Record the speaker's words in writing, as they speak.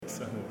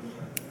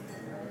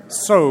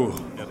So,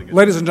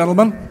 ladies and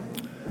gentlemen,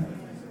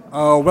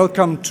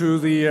 welcome to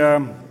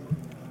the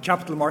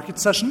capital market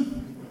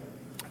session.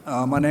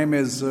 My name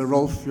is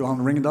Rolf Johan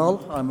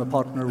Ringdal. I'm a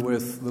partner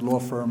with the law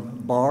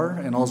firm Barr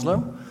in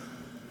Oslo.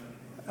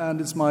 And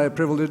it's my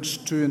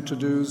privilege to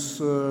introduce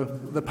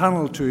the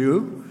panel to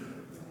you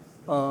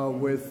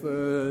with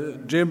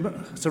Jim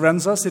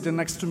Serenza sitting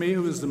next to me,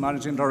 who is the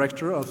managing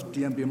director of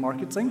DNB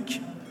Markets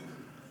Inc.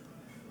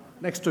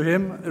 Next to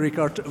him,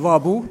 Richard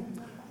Wabo,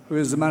 who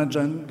is the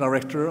managing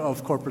director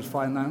of corporate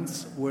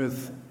finance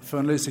with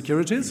Fearnley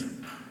Securities.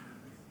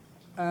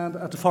 And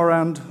at the far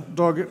end,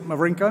 Doug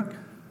Mavrinka,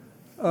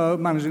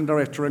 managing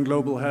director and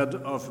global head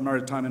of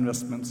maritime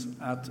investments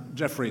at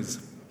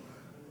Jefferies.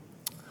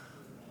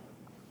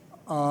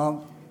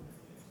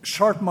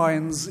 Sharp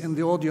minds in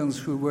the audience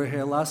who were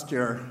here last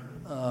year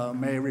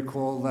may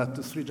recall that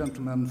the three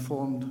gentlemen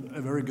formed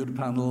a very good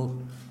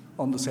panel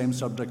on the same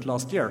subject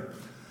last year.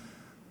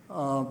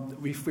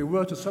 If we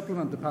were to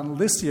supplement the panel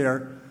this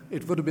year,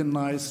 it would have been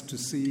nice to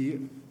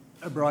see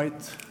a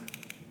bright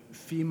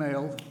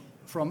female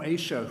from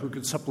Asia who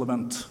could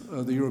supplement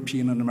the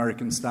European and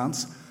American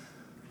stance.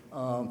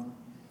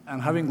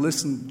 And having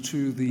listened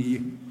to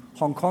the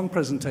Hong Kong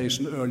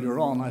presentation earlier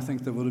on, I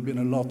think there would have been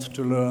a lot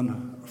to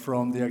learn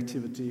from the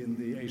activity in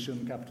the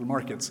Asian capital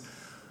markets.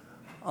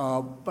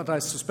 But I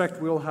suspect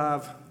we'll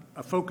have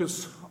a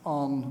focus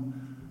on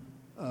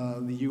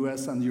the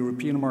US and the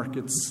European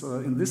markets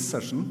in this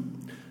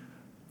session.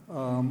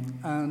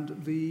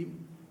 And the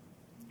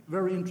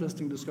very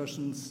interesting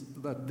discussions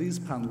that these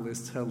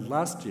panelists held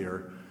last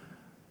year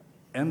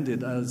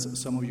ended,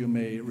 as some of you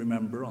may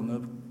remember, on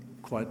a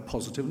quite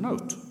positive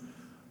note.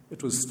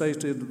 It was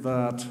stated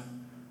that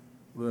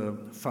the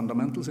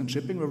fundamentals in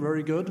shipping were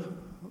very good,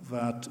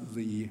 that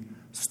the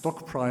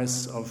stock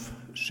price of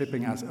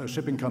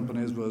shipping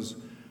companies was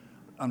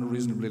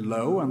unreasonably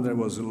low, and there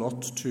was a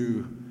lot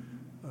to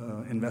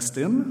invest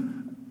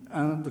in.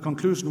 And the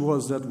conclusion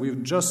was that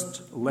we've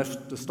just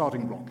left the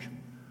starting block.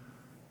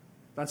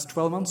 That's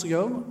 12 months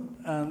ago,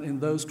 and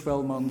in those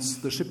 12 months,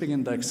 the shipping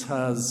index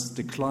has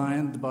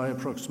declined by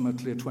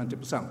approximately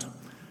 20%.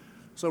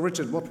 So,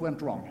 Richard, what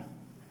went wrong?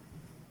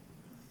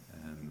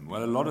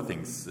 Well, a lot of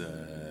things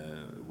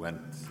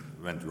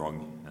went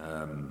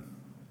wrong.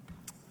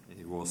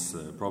 It was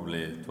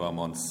probably 12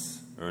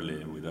 months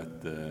early with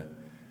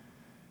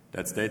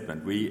that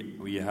statement.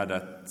 We had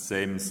that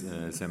same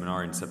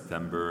seminar in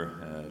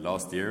September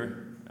last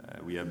year.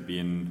 We have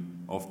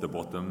been off the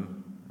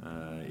bottom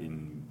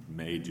in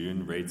May,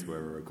 June. Rates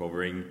were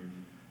recovering.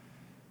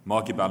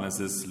 Market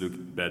balances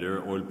looked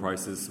better. Oil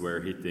prices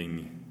were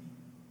hitting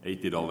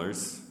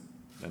 $80.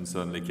 Then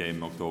suddenly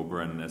came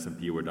October and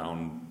S&P were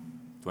down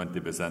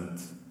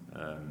 20%.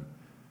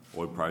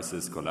 Oil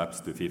prices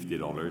collapsed to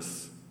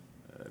 $50.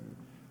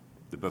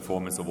 The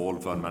performance of all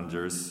fund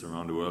managers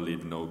around the world,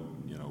 even though,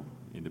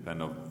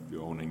 independent of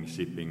you owning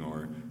shipping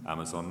or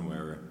Amazon,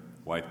 were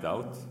wiped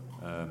out.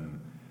 So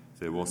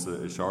there was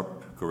a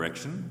sharp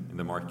correction in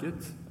the market,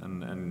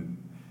 and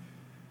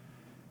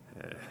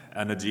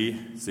energy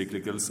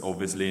cyclicals,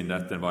 obviously, in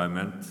that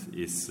environment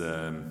is,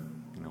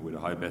 with a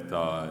high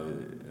beta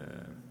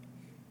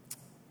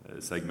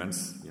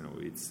segments,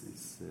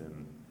 it's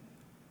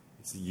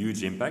a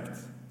huge impact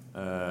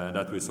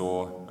that we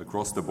saw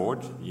across the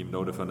board, even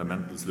though the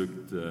fundamentals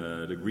looked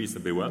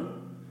reasonably well.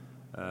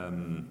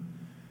 And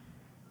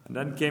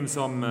then came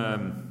some,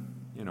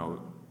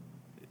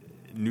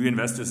 new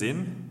investors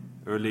in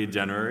early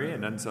January,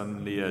 and then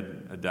suddenly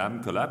a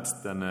dam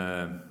collapsed, and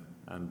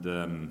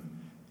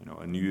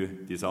a new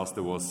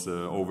disaster was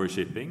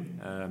overshipping,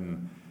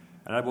 and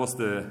that was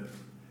the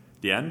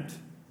end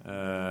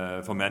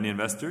for many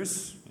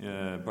investors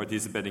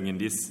participating in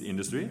this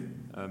industry.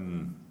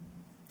 In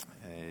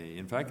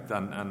fact,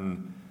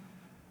 and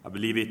I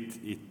believe it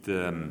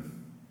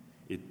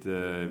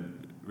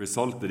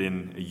resulted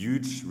in a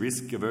huge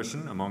risk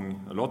aversion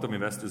among a lot of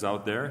investors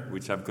out there,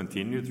 which have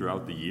continued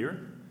throughout the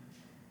year,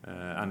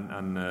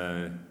 and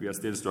we are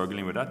still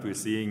struggling with that. We're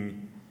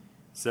seeing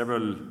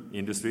several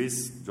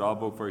industries,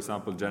 Drabo, for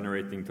example,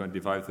 generating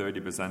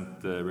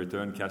 25-30%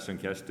 return cash on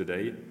cash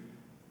today.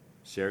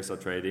 Shares are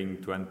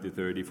trading 20,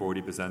 30,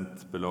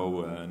 40%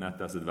 below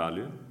net asset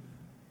value.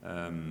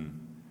 The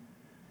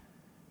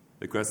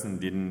question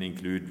didn't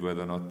include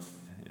whether or not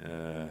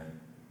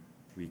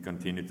we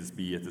continue to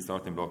be at the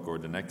starting block or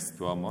the next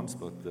 12 months,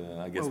 but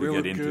I guess we'll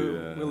look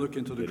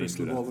into the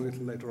crystal ball a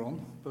little later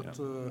on. But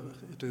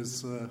it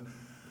is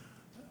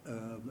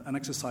an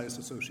exercise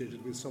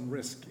associated with some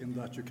risk in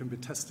that you can be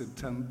tested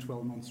 10,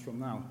 12 months from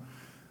now.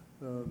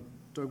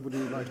 Doug, would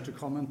you like to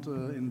comment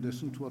in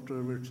addition to what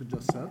Richard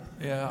just said?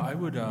 Yeah, I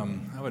would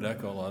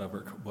echo a lot of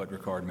what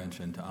Richard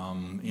mentioned.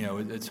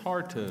 It's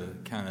hard to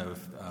kind of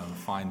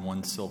find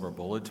one silver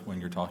bullet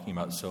when you're talking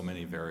about so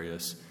many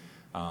various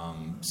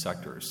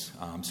sectors.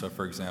 So,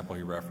 for example,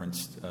 he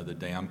referenced the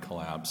dam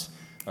collapse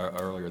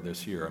earlier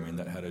this year. I mean,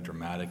 that had a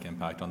dramatic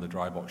impact on the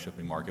dry bulk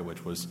shipping market,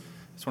 which was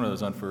it's one of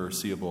those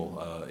unforeseeable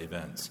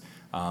events.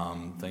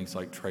 Things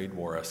like trade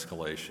war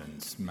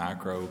escalations,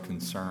 macro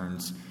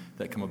concerns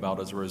that come about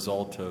as a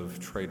result of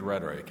trade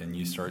rhetoric. And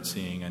you start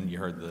seeing, and you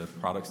heard the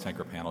products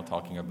tanker panel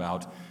talking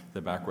about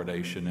the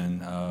backwardation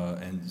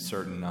and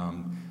certain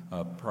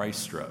price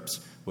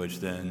strips, which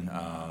then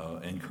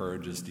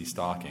encourages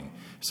destocking.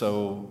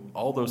 So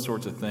all those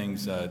sorts of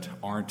things that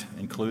aren't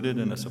included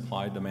in a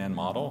supply-demand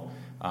model,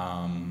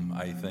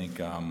 I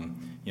think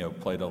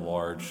played a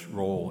large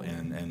role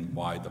in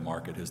why the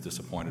market has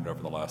disappointed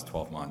over the last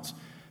 12 months.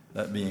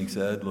 That being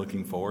said,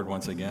 looking forward,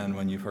 once again,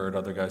 when you've heard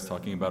other guys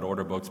talking about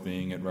order books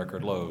being at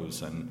record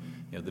lows and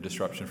the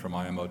disruption from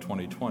IMO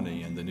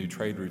 2020 and the new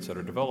trade routes that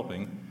are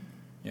developing,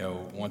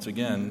 once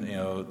again,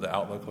 the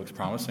outlook looks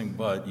promising,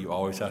 but you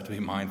always have to be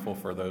mindful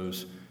for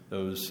those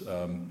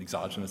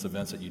exogenous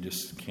events that you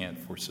just can't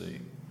foresee.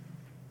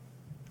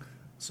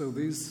 So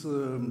these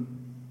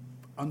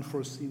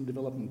unforeseen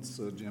developments,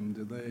 Jim,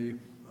 did they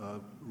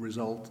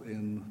result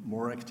in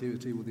more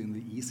activity within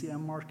the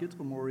ECM market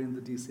or more in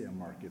the DCM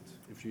market,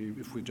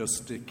 if we just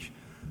stick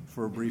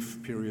for a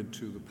brief period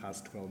to the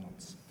past 12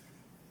 months?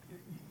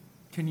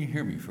 Can you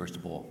hear me, first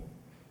of all?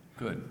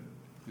 Good,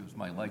 because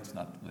my light's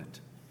not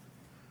lit.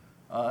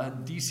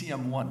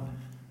 DCM1,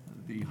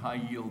 the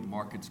high-yield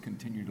markets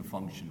continue to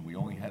function. We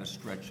only had a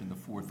stretch in the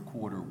fourth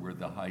quarter where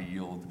the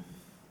high-yield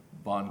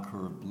bond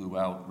curve blew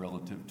out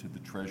relative to the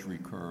Treasury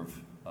curve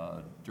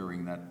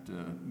during that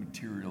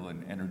material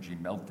and energy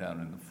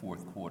meltdown in the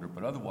fourth quarter.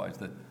 But otherwise,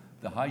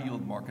 the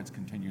high-yield markets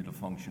continue to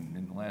function.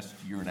 In the last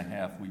year and a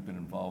half, we've been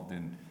involved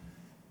in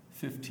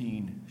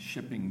 15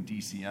 shipping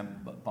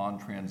DCM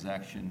bond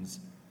transactions,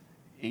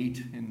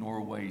 8 in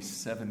Norway,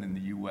 7 in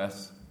the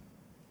U.S.,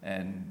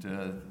 and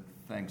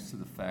thanks to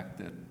the fact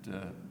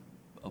that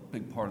a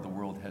big part of the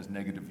world has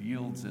negative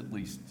yields, at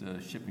least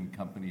shipping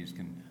companies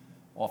can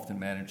often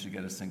manage to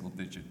get a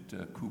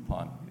single-digit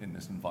coupon in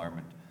this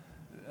environment.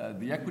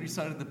 The equity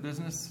side of the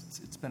business,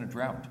 it's been a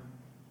drought.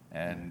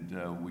 And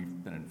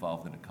we've been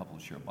involved in a couple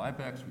of share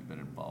buybacks. We've been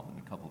involved in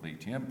a couple of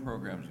ATM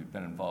programs. We've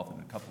been involved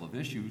in a couple of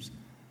issues.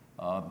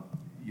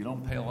 You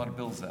don't pay a lot of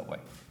bills that way.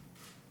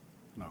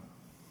 No.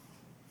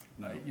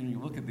 You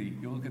look at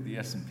the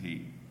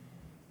S&P.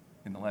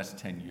 In the last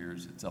 10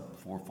 years, it's up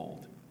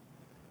fourfold.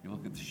 You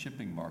look at the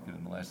shipping market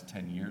in the last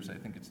 10 years, I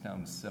think it's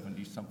down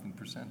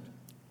 70-something%.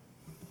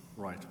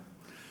 Right.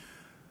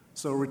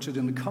 So, Richard,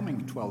 in the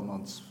coming 12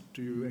 months,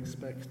 do you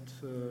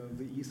expect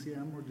the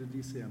ECM or the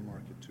DCM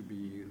market to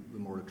be the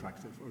more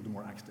attractive or the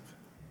more active?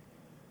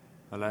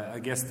 Well, I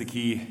guess the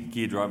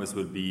key drivers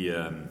will be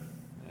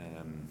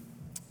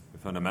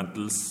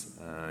fundamentals,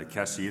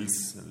 cash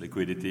yields,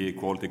 liquidity.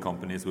 Quality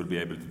companies will be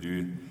able to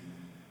do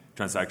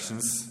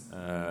transactions.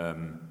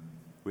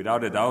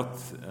 Without a doubt,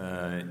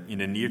 in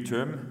the near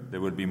term,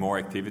 there will be more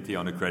activity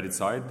on the credit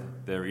side.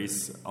 There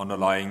is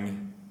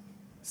underlying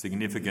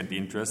significant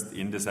interest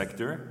in the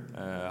sector.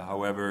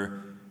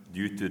 However,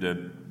 due to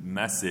the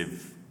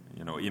massive,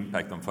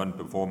 impact on fund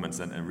performance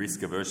and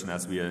risk aversion,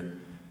 as we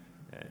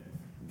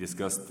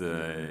discussed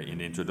in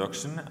the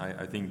introduction,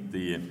 I think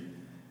the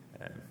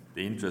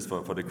interest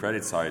for the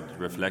credit side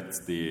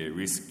reflects the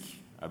risk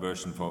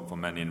aversion for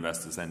many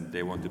investors, and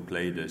they want to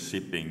play the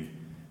shipping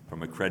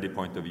from a credit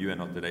point of view and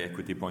not the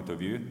equity point of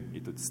view.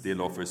 It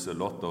still offers a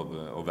lot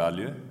of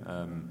value.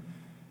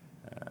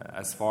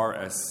 As far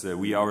as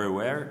we are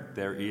aware,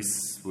 there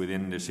is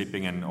within the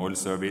shipping and oil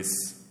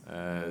service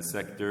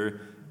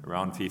sector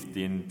around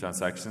 15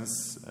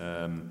 transactions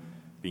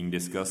being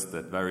discussed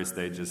at various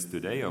stages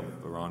today of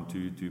around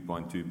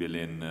 $2.2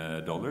 billion,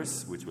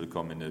 which will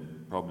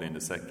come probably in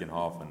the second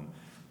half and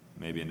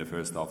maybe in the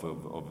first half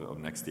of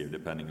next year,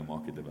 depending on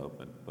market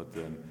development. But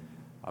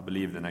I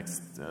believe the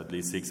next at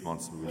least 6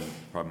 months will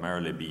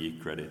primarily be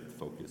credit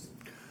focused.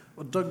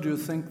 Well, Doug, do you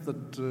think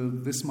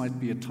that this might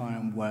be a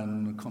time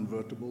when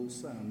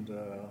convertibles and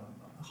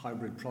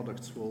hybrid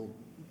products will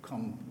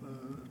come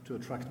to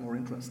attract more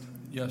interest?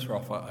 Yes,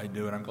 Rolf, I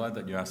do, and I'm glad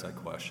that you asked that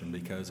question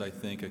because I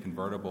think a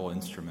convertible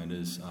instrument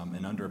is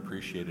an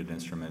underappreciated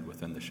instrument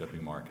within the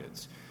shipping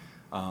markets.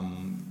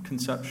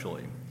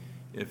 Conceptually,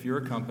 if you're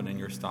a company and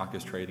your stock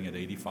is trading at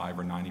 85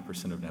 or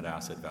 90% of net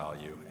asset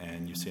value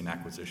and you see an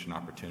acquisition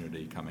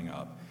opportunity coming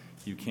up,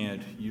 you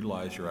can't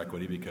utilize your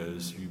equity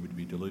because you would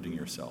be diluting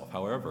yourself.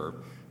 However,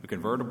 a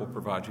convertible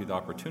provides you the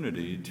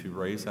opportunity to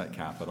raise that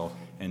capital,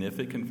 and if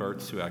it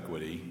converts to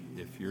equity,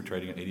 if you're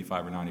trading at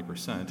 85 or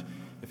 90%,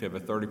 if you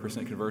have a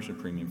 30% conversion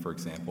premium, for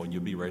example,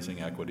 you'll be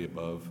raising equity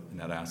above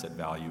net asset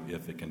value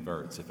if it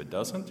converts. If it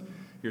doesn't,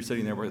 you're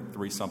sitting there with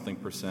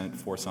 3-something%,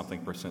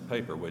 4-something%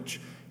 paper, which,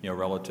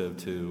 relative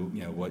to,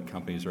 what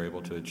companies are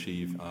able to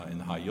achieve in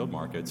the high yield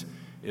markets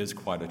is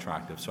quite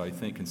attractive. So I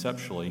think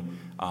conceptually,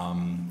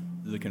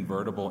 the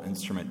convertible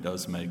instrument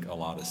does make a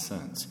lot of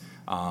sense.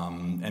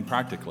 And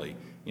practically,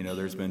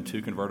 there's been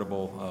 2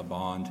 convertible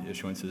bond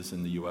issuances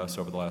in the U.S.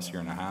 over the last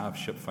year and a half,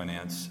 Ship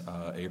Finance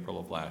April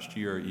of last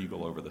year,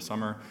 Eagle over the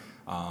summer.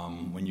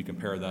 When you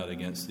compare that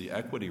against the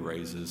equity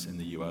raises in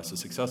the U.S., the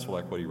successful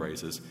equity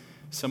raises,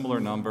 similar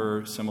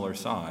number, similar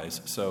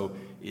size. So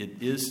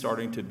it is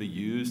starting to be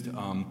used.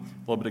 A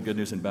little bit of good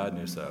news and bad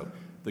news, though.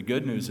 The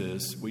good news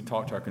is we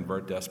talk to our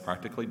convert desk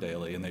practically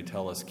daily, and they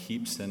tell us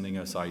keep sending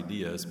us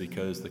ideas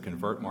because the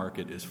convert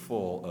market is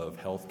full of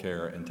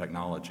healthcare and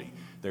technology.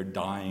 They're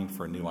dying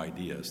for new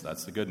ideas.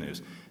 That's the good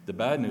news. The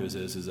bad news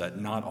is that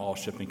not all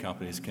shipping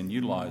companies can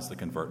utilize the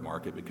convert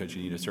market because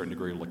you need a certain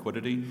degree of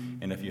liquidity,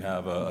 and if you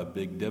have a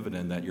big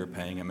dividend that you're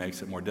paying, it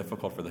makes it more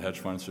difficult for the hedge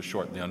funds to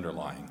short the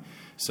underlying.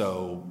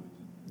 So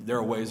there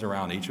are ways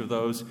around each of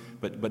those,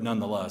 but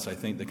nonetheless, I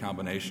think the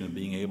combination of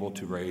being able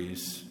to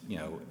raise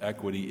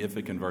equity if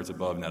it converts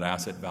above net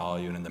asset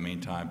value, and in the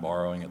meantime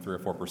borrowing at 3 or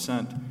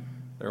 4%,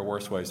 there are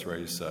worse ways to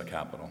raise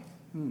capital.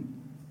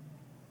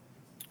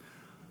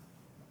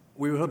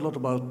 We heard a lot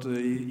about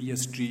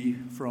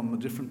ESG from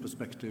different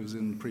perspectives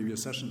in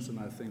previous sessions, and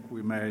I think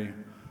we may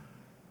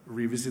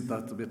revisit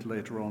that a bit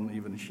later on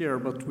even here,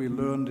 but we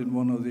learned in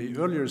one of the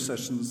earlier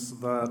sessions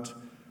that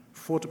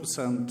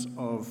 40%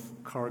 of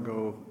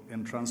cargo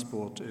in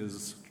transport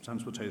is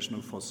transportation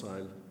of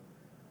fossil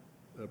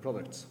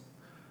products.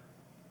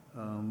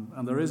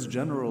 And there is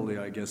generally,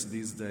 I guess,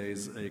 these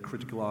days a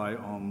critical eye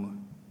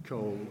on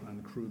coal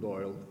and crude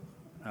oil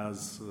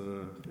as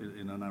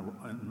in an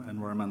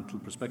environmental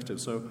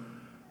perspective. So,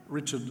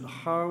 Richard,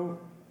 how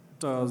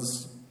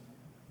does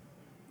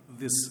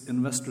this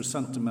investor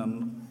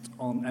sentiment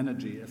on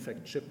energy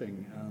affect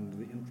shipping and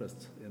the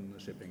interest in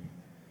shipping?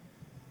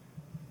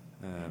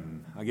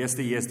 I guess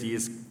the ESG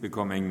is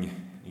becoming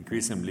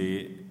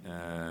increasingly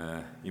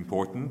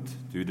important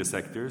to the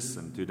sectors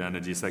and to the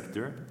energy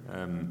sector.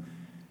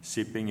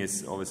 Shipping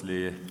is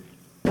obviously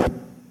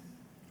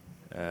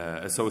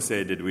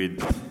associated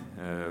with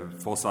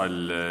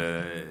fossil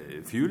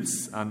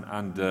fuels,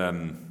 and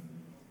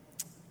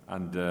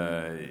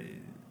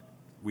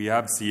we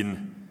have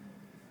seen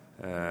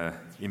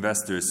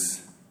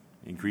investors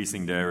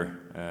increasing their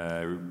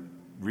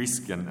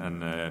risk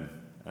and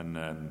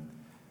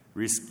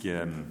risk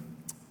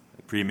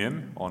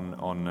premium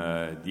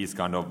on these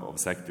kind of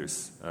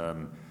sectors.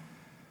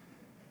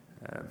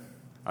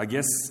 I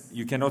guess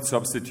you cannot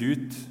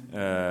substitute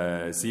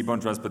seaborne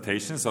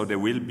transportation, so there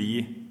will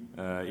be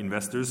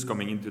investors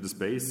coming into the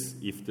space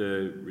if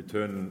the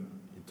return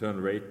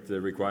rate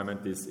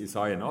requirement is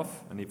high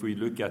enough. And if we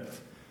look at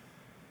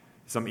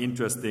some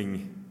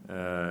interesting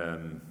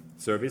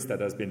surveys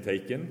that has been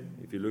taken,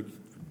 if you look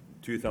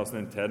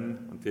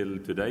 2010 until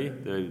today,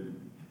 the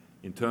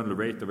internal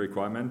rate of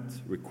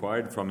requirement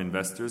required from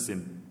investors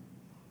in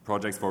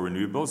projects for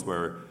renewables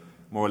were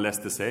more or less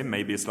the same,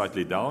 maybe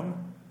slightly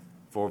down.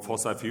 For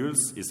fossil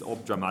fuels is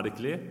up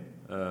dramatically.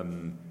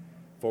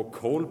 For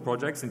coal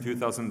projects in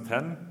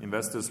 2010,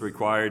 investors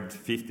required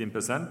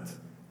 15%.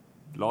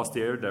 Last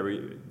year,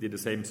 they did the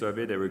same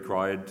survey. They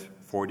required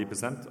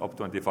 40%, up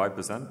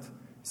 25%.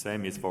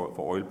 Same is for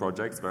oil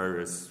projects,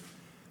 various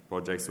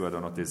projects, whether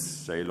or not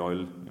it's shale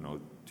oil,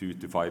 2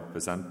 to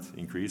 5%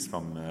 increase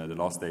from the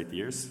last 8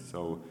 years.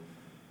 So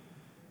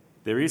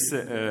there is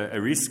a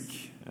risk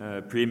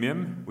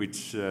premium,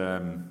 which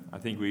I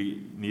think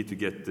we need to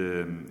get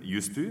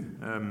used to.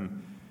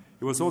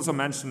 It was also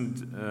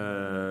mentioned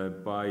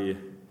by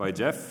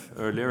Jeff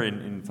earlier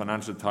in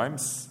Financial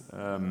Times.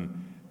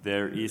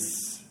 There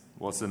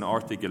was an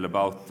article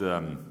about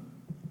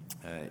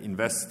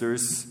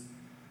investors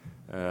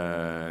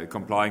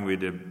complying with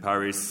the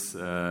Paris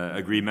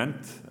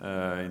Agreement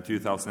in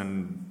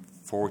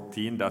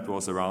 2014. That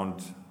was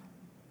around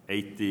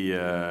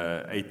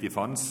 80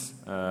 funds,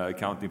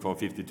 accounting for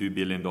 $52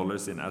 billion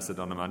in asset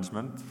under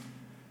management.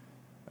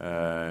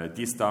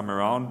 This time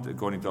around,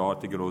 according to the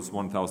article, it was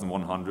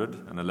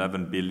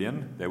 1,111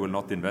 billion. They will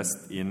not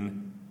invest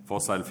in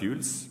fossil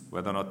fuels.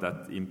 Whether or not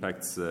that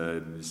impacts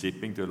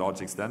shipping to a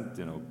large extent,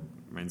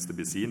 remains to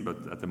be seen,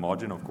 but at the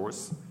margin, of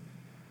course.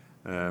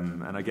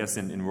 And I guess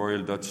in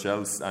Royal Dutch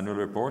Shell's annual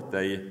report,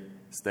 they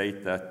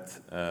state that,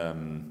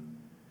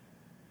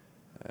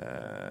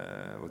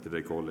 what do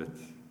they call it?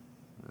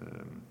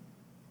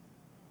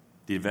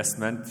 The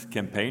investment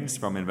campaigns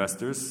from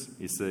investors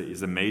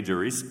is a major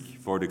risk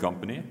for the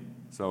company.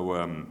 So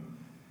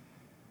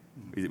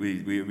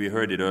we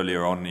heard it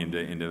earlier on in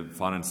the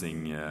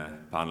financing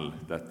panel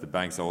that the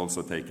banks are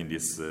also taking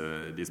this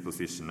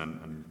position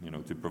and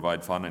to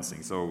provide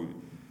financing. So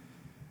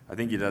I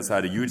think it has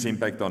had a huge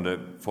impact on the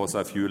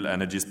fossil fuel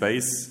energy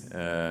space,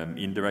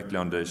 indirectly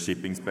on the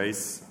shipping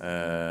space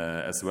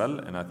as well.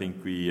 And I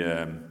think we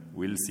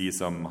will see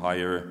some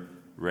higher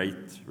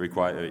rate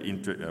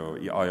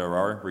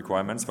IRR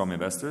requirements from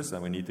investors,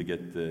 and we need to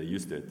get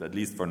used to it, at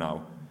least for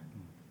now.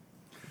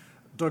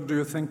 Doug, do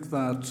you think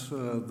that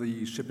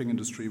the shipping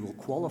industry will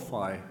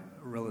qualify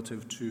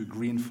relative to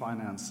green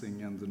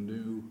financing and the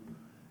new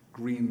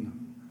green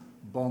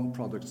bond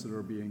products that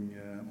are being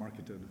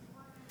marketed?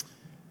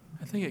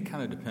 I think it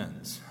kind of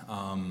depends.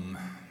 Kind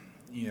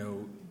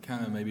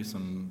of maybe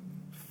some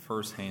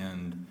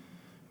firsthand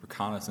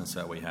reconnaissance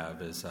that we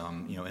have is,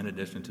 in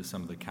addition to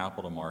some of the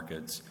capital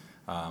markets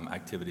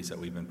activities that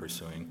we've been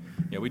pursuing,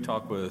 we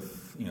talk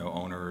with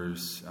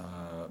owners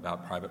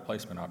about private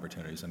placement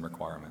opportunities and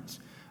requirements.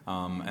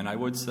 And I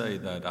would say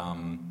that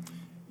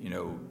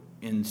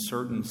in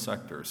certain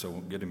sectors, so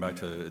getting back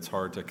to, it's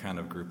hard to kind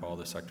of group all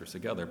the sectors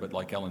together, but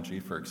like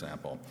LNG, for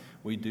example,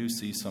 we do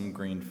see some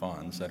green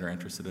funds that are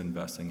interested in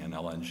investing in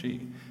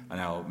LNG. And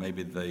now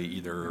maybe they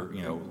either,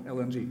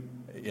 LNG.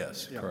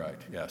 Yes, yeah.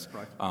 Correct, yes.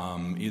 Right.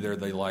 Either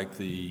they like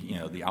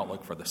the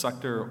outlook for the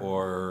sector,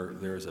 or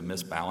there's a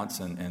misbalance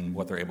in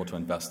what they're able to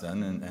invest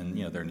in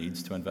and their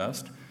needs to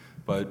invest.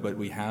 But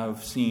we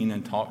have seen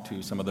and talked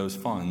to some of those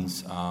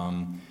funds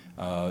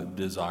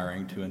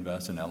desiring to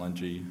invest in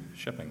LNG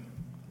shipping.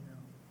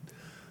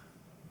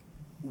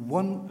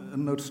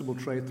 One noticeable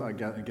trait, I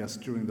guess,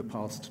 during the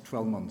past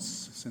 12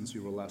 months, since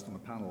you were last on the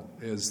panel,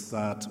 is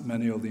that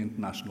many of the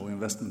international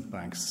investment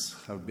banks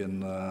have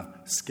been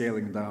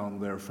scaling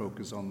down their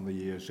focus on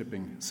the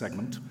shipping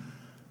segment,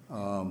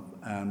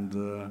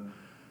 and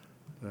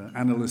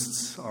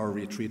analysts are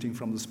retreating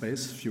from the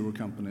space. Fewer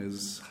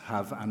companies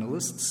have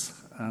analysts,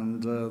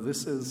 and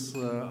this is,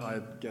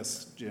 I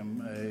guess,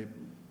 Jim, a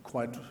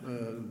quite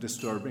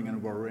disturbing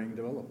and worrying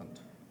development.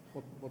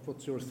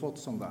 What's your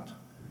thoughts on that?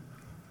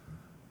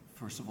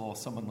 First of all,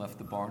 someone left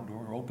the barn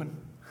door open,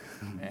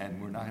 and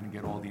we're not going to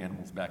get all the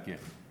animals back in.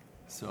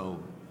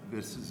 So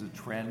this is a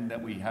trend that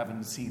we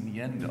haven't seen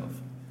the end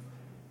of.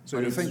 So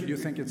you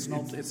think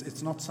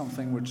it's not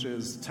something which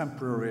is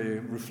temporary,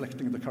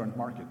 reflecting the current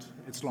market.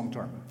 It's long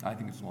term. I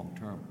think it's long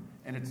term,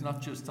 and it's not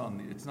just on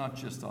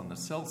the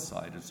sell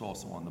side. It's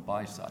also on the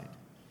buy side.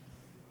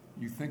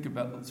 You think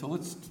about, so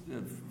let's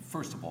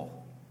first of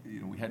all,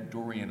 we had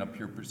Dorian up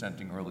here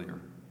presenting earlier.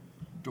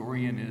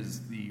 Dorian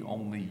is the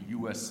only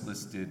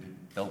U.S.-listed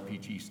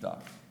LPG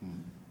stock.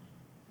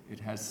 It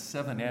has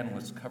 7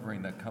 analysts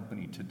covering that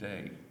company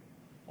today.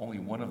 Only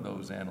one of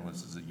those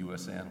analysts is a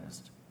U.S.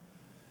 analyst.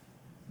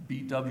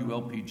 BW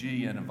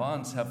LPG and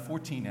Avance have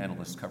 14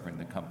 analysts covering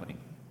the company.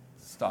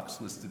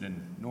 Stocks listed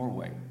in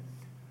Norway.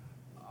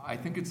 I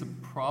think it's a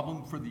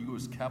problem for the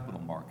U.S. capital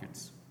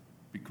markets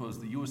because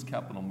the U.S.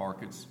 capital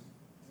markets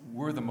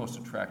were the most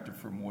attractive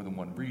for more than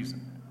one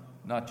reason.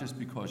 Not just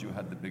because you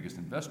had the biggest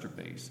investor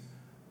base,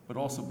 but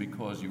also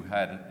because you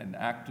had an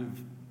active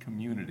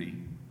community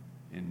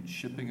in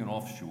shipping and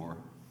offshore,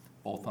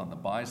 both on the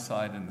buy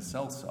side and the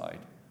sell side,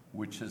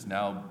 which has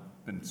now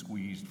been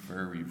squeezed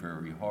very,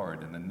 very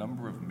hard. And the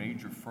number of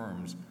major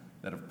firms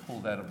that have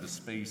pulled out of the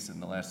space in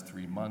the last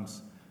 3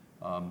 months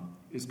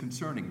is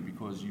concerning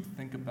because you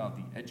think about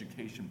the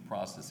education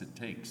process it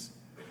takes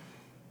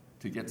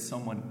to get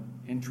someone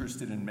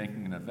interested in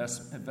making an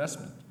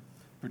investment.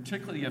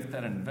 Particularly if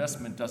that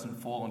investment doesn't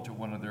fall into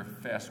one of their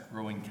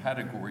fast-growing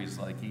categories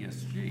like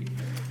ESG.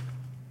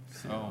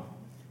 So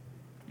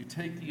you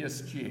take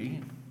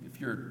ESG, if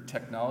you're a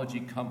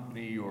technology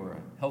company or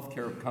a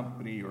healthcare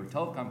company or a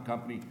telecom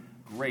company,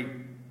 great,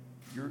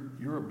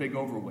 you're a big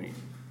overweight.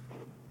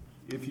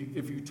 If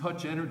you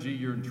touch energy,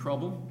 you're in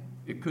trouble.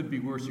 It could be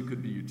worse, you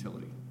could be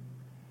utility.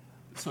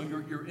 So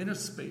you're in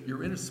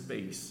a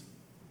space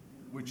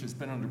which has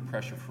been under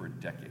pressure for a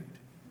decade.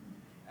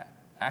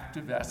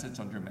 Active assets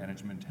under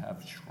management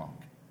have shrunk.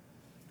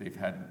 They've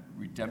had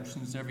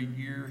redemptions every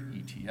year,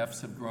 ETFs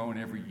have grown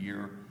every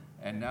year,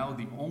 and now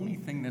the only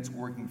thing that's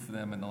working for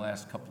them in the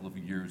last couple of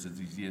years is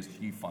these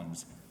ESG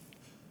funds,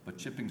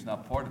 but shipping's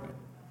not part of it.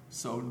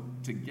 So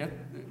to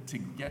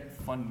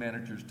get fund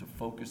managers to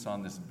focus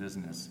on this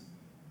business,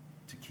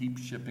 to keep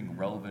shipping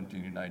relevant in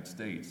the United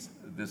States,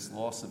 this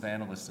loss of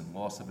analysts and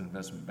loss of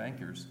investment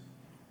bankers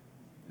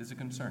is a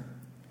concern.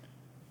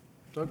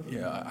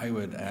 Yeah, I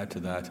would add to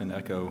that and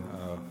echo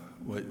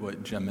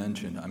what Jim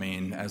mentioned. I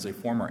mean, as a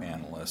former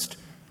analyst,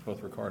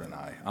 both Rickard and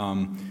I,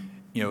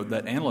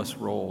 that analyst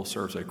role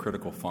serves a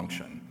critical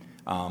function.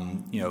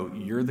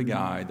 You're the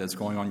guy that's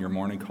going on your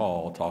morning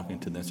call talking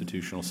to the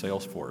institutional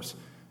sales force.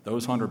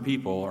 Those 100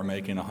 people are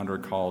making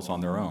 100 calls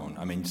on their own.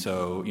 I mean,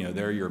 so,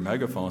 they're your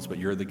megaphones, but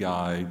you're the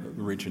guy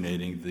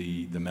originating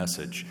the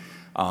message.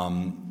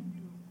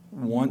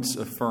 Once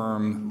a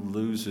firm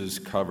loses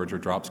coverage or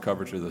drops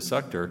coverage of the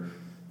sector,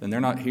 then they're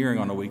not hearing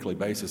on a weekly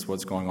basis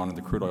what's going on in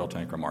the crude oil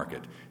tanker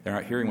market. They're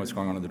not hearing what's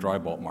going on in the dry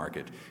bulk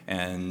market.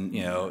 And,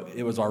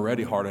 it was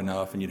already hard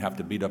enough, and you'd have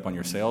to beat up on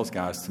your sales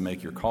guys to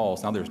make your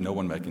calls. Now there's no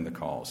one making the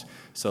calls.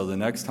 So the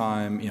next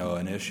time,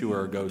 an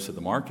issuer goes to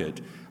the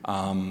market,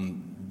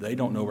 they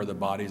don't know where the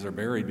bodies are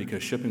buried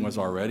because shipping was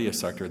already a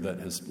sector that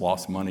has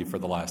lost money for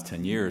the last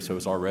 10 years, so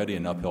it's already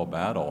an uphill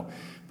battle.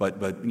 But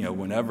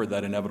whenever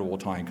that inevitable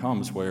time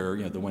comes where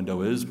the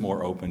window is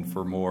more open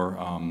for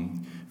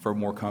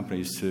more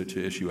companies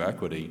to issue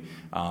equity,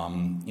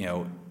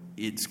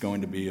 it's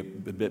going to be a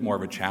bit more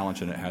of a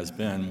challenge than it has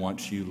been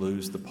once you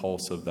lose the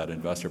pulse of that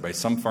investor base.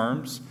 Some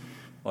firms,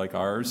 like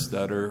ours,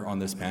 that are on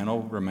this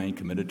panel, remain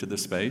committed to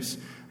this space.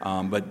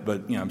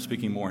 But I'm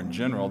speaking more in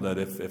general that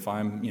if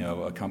I'm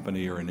a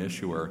company or an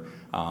issuer,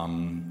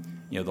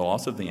 the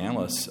loss of the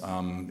analysts,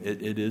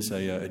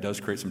 it does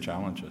create some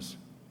challenges.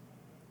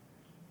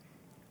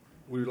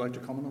 Would you like to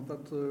comment on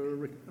that,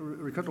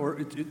 Rickard? Or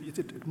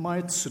it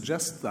might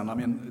suggest then,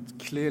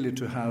 it's clearly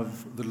to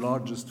have the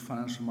largest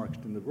financial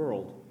market in the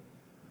world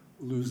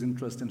lose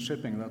interest in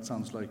shipping, that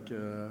sounds like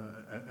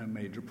a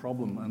major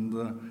problem.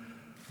 And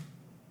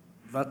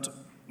that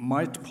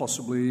might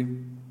possibly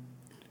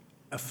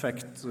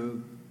affect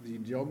the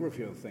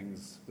geography of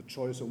things, the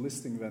choice of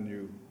listing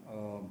venue,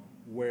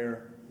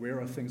 where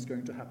are things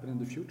going to happen in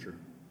the future?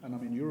 And I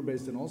mean, you're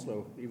based in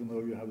Oslo, even though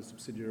you have a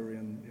subsidiary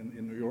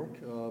in New York.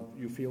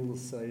 You feel the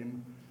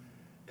same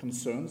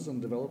concerns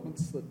and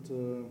developments that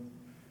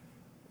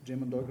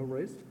Jim and Doug have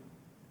raised?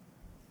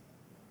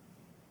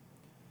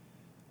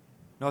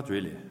 Not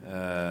really.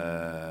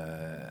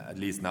 At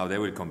least now they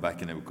will come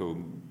back, and they will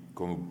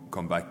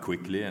come back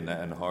quickly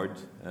and hard.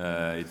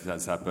 It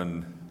has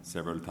happened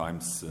several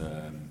times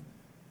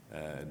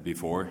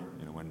before.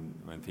 You know,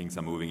 when things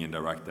are moving in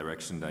the right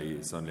direction,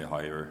 they suddenly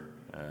hire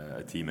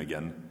a team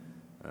again.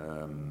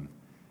 And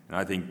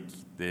I think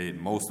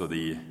most of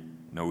the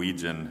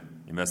Norwegian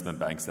investment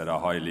banks that are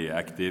highly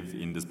active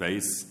in the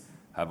space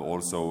have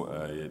also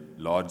a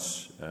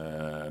larger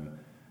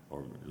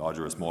or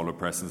smaller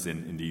presence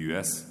in the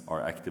US,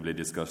 are actively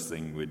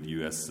discussing with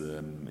US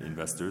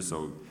investors.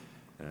 So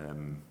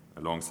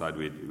alongside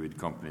with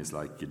companies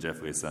like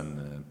Jefferies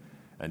and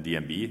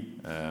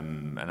DNB,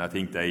 and I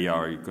think they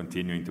are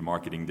continuing to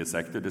marketing the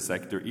sector. The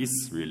sector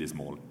is really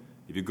small.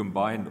 If you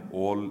combine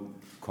all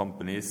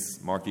companies,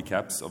 market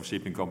caps of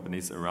shipping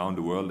companies around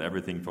the world,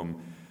 everything from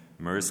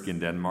Maersk in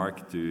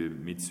Denmark to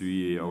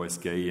Mitsui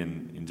OSK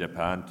in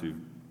Japan to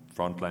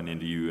Frontline in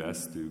the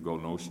US to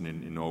Golden Ocean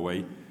in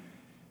Norway,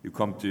 you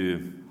come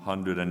to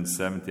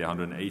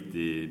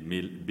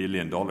 $170–180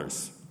 billion.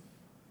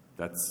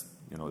 That's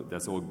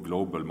all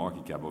global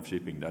market cap of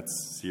shipping.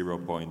 That's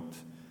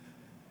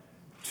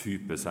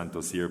 0.2%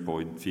 or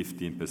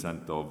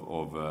 0.15%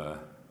 of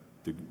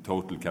the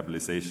total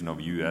capitalization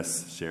of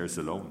U.S. shares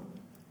alone.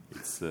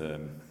 It's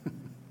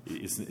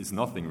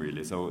nothing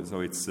really. So it's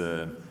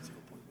 0.1.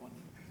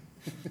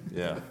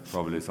 Yeah,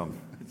 probably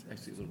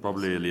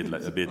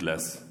a bit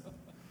less.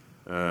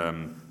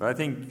 But I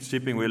think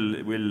shipping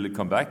will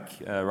come back.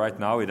 Right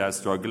now, it has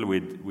struggled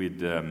with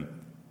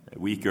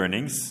weak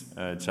earnings,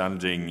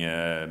 challenging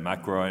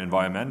macro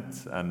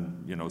environment,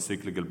 and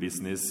cyclical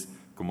business,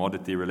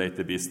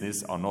 commodity-related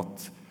business are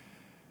not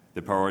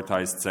the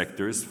prioritized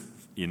sectors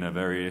in a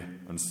very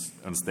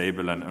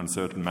unstable and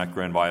uncertain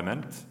macro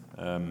environment.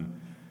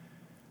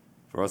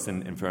 For us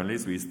in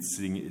Fearnleys, we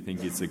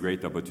think it's a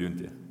great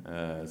opportunity.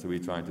 So we're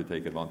trying to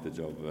take advantage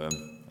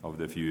of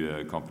the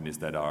few companies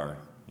that are,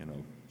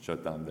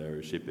 shut down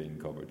their shipping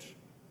coverage.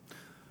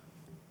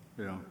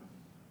 Yeah.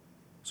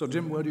 So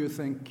Jim, where do you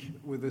think,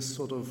 with this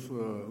sort of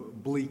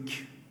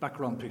bleak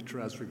background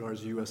picture as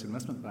regards U.S.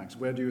 investment banks,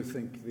 where do you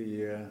think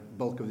the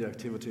bulk of the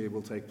activity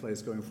will take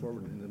place going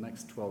forward in the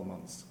next 12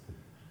 months?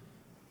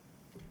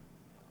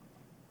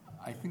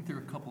 I think there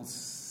are a couple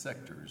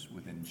sectors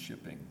within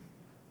shipping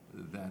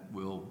that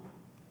will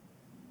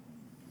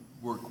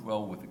work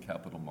well with the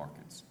capital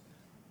markets.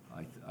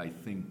 I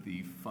think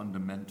the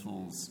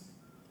fundamentals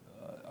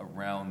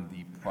around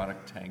the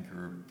product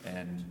tanker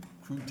and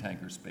crude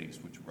tanker space,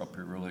 which were up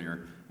here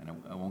earlier, and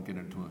I won't get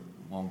into a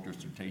long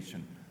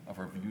dissertation of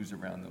our views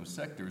around those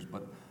sectors,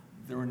 but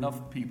there are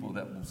enough people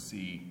that will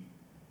see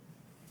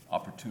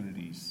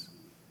opportunities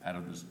out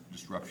of this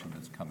disruption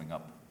that's coming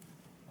up.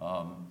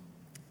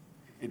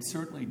 It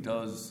certainly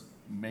does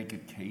make a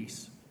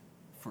case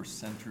for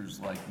centers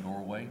like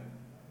Norway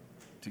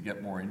to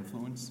get more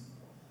influence.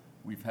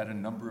 We've had a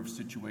number of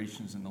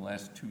situations in the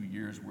last 2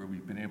 years where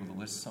we've been able to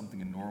list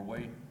something in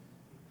Norway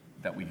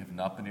that we have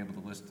not been able to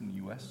list in the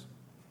U.S.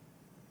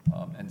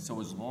 And so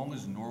as long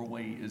as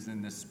Norway is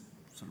in this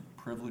sort of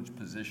privileged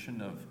position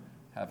of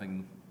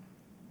having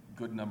a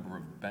good number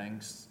of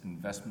banks,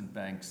 investment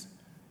banks,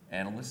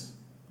 analysts,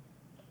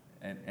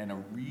 and a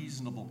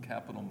reasonable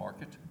capital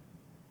market,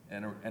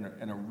 and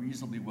a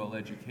reasonably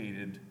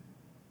well-educated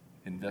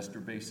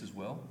investor base as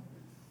well,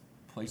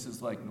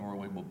 places like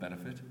Norway will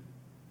benefit.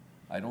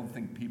 I don't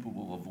think people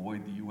will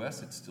avoid the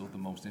U.S. It's still the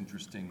most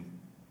interesting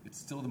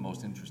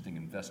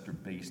investor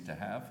base to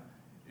have.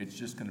 It's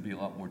just going to be a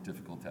lot more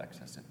difficult to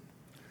access it.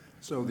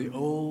 So the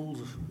old,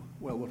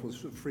 what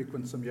was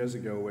frequent some years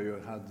ago, where you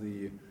had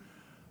the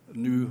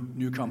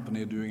new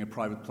company doing a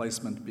private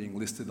placement being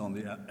listed on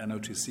the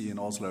NOTC in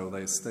Oslo,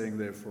 they're staying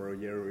there for a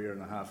year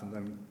and a half, and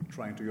then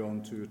trying to go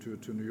on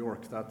to New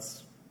York.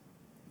 That's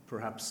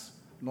perhaps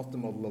not the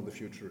model of the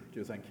future, do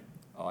you think?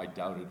 Oh, I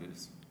doubt it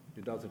is.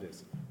 You doubt it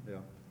is?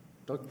 Yeah.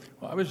 Doug?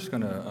 Well, I was just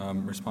going to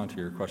respond to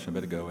your question a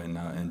bit ago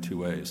in two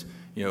ways.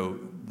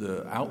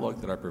 The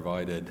outlook that I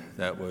provided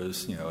that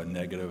was, a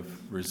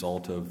negative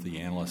result of the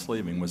analysts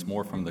leaving was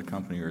more from the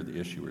company or the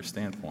issuer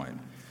standpoint.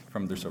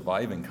 From the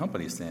surviving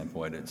company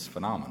standpoint, it's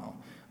phenomenal.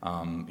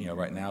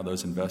 Right now,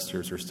 those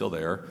investors are still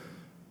there.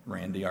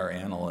 Randy, our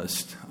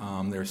analyst,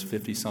 there's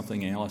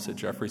 50-something analysts at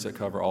Jefferies that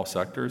cover all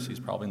sectors. He's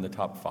probably in the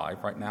top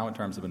 5 right now in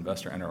terms of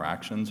investor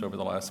interactions over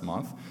the last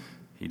month.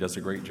 He does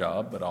a great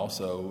job, but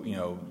also,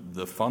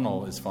 the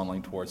funnel is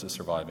funneling towards the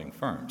surviving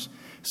firms.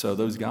 So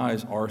those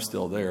guys are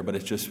still there, but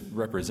it's just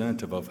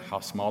representative of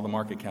how small the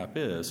market cap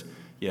is,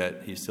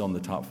 yet he's still in the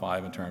top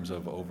 5 in terms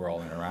of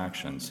overall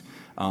interactions.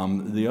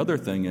 The other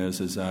thing is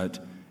that,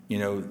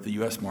 the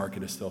U.S.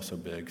 market is still so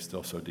big,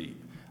 still so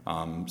deep.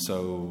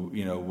 So,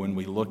 when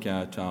we look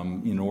at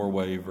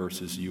Norway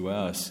versus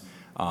U.S.,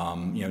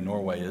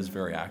 Norway is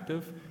very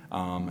active,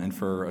 and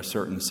for a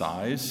certain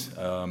size,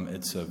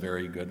 it's a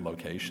very good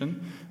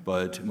location.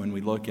 But when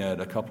we look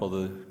at a couple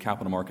of the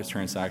capital markets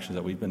transactions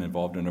that we've been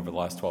involved in over the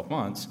last 12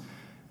 months,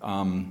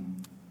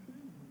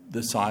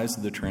 the size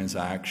of the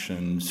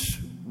transactions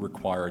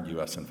required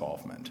U.S.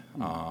 involvement.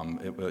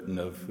 It wouldn't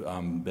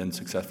have been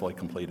successfully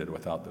completed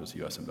without those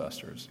U.S.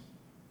 investors.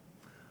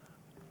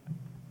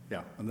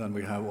 Yeah, and then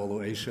we have all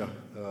of Asia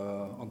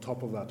on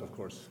top of that, of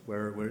course,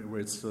 where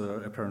it's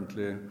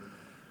apparently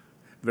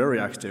very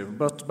active.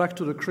 But back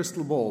to the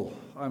crystal ball.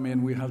 I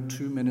mean, we have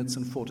 2 minutes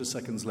and 40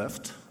 seconds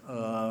left.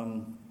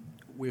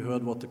 We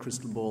heard what the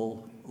crystal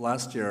ball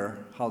last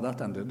year, how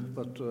that ended.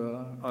 But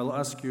I'll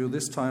ask you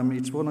this time,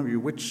 each one of you,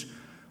 which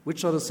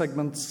are the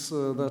segments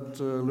that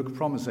look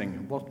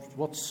promising?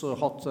 What's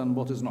hot and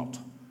what is not?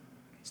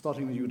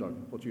 Starting with you, Doug,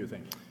 what do you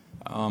think?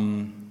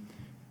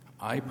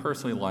 I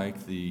personally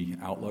like the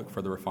outlook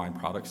for the refined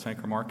products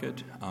tanker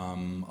market.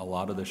 A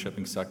lot of the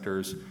shipping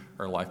sectors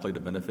are likely to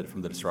benefit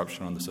from the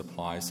disruption on the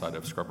supply side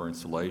of scrubber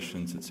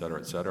installations, et cetera,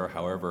 et cetera.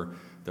 However,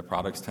 the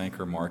products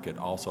tanker market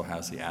also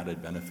has the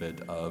added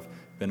benefit of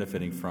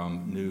benefiting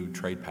from new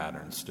trade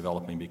patterns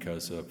developing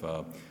because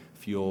of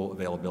fuel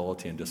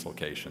availability and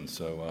dislocation.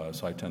 So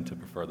I tend to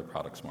prefer the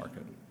products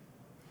market.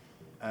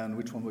 And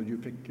which one would you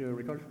pick,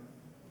 Rickard?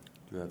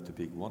 Do you have to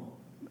pick one?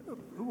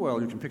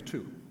 Well, you can pick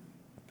two.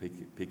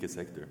 Pick a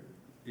sector.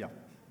 Yeah.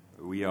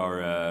 We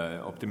are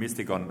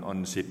optimistic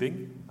on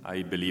shipping.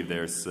 I believe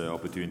there's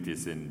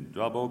opportunities in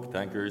dry bulk,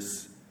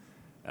 tankers,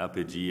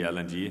 LPG,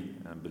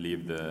 LNG. I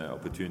believe the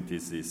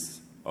opportunities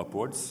is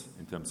upwards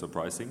in terms of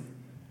pricing.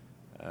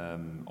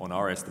 On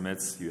our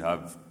estimates, you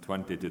have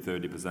 20 to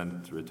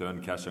 30%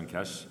 return cash on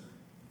cash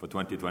for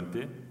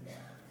 2020. And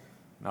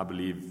I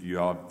believe you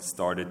have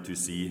started to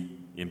see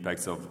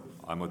impacts of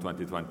IMO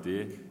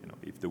 2020.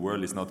 If the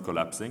world is not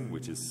collapsing,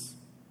 which is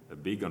a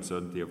big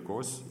uncertainty, of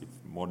course, if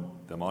more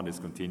demand is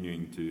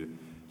continuing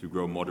to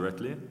grow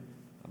moderately,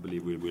 I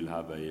believe we will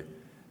have a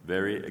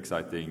very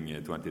exciting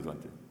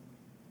 2020.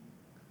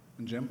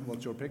 And Jim,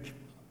 what's your pick?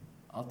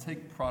 I'll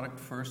take product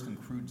first and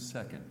crude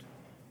second,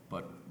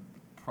 but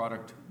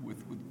product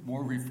with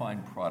more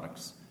refined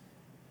products.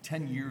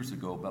 10 years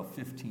ago, about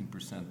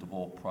 15% of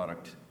all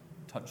product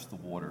touched the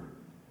water.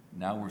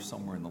 Now we're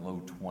somewhere in the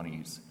low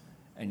 20s.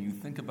 And you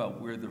think about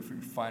where the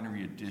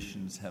refinery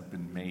additions have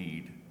been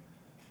made,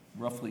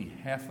 roughly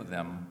half of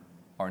them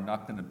are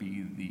not going to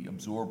be the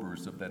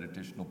absorbers of that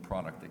additional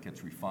product that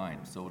gets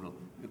refined. So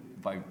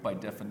by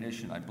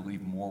definition, I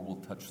believe more will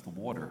touch the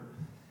water.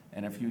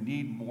 And if you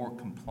need more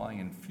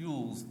compliant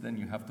fuels, then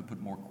you have to put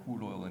more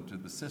crude oil into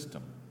the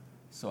system.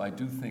 So I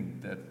do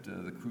think that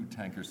the crude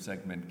tanker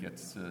segment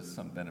gets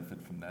some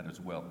benefit from that as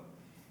well.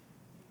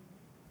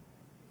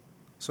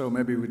 So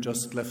maybe we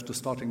just left the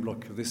starting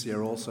block this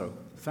year also.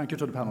 Thank you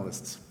to the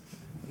panelists.